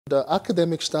The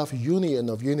Academic Staff Union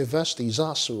of Universities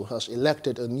ASUU has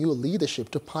elected a new leadership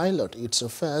to pilot its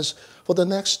affairs for the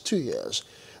next 2 years.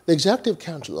 The Executive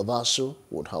Council of ASUU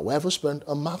would, however, spend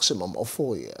a maximum of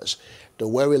 4 years. They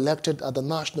were elected at the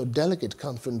National Delegate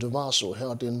Conference of ASUU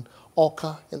held in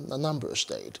Awka in Anambra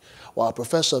State, while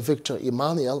Professor Victor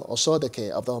Emmanuel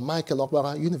Osodeke of the Michael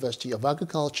Okpara University of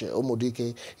Agriculture,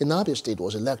 Osodeke in Abia State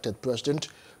was elected president.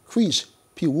 Chris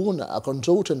Piwuna, a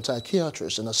consultant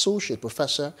psychiatrist and associate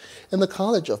professor in the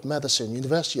College of Medicine,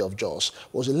 University of Jos,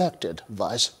 was elected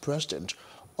vice president.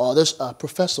 Others are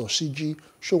Professor C.G.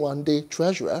 Showande,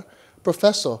 treasurer,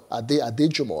 Professor Ade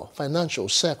Adejumo, financial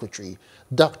secretary,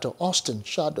 Dr. Austin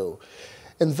Shadow,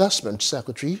 investment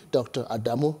secretary, Dr.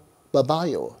 Adamu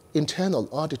Babayo, internal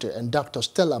auditor, and Dr.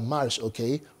 Stella Maris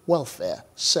Oke, welfare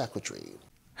secretary.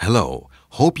 Hello,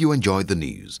 hope you enjoyed the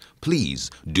news.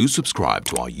 Please do subscribe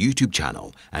to our YouTube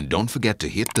channel and don't forget to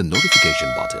hit the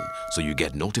notification button so you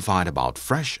get notified about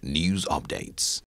fresh news updates.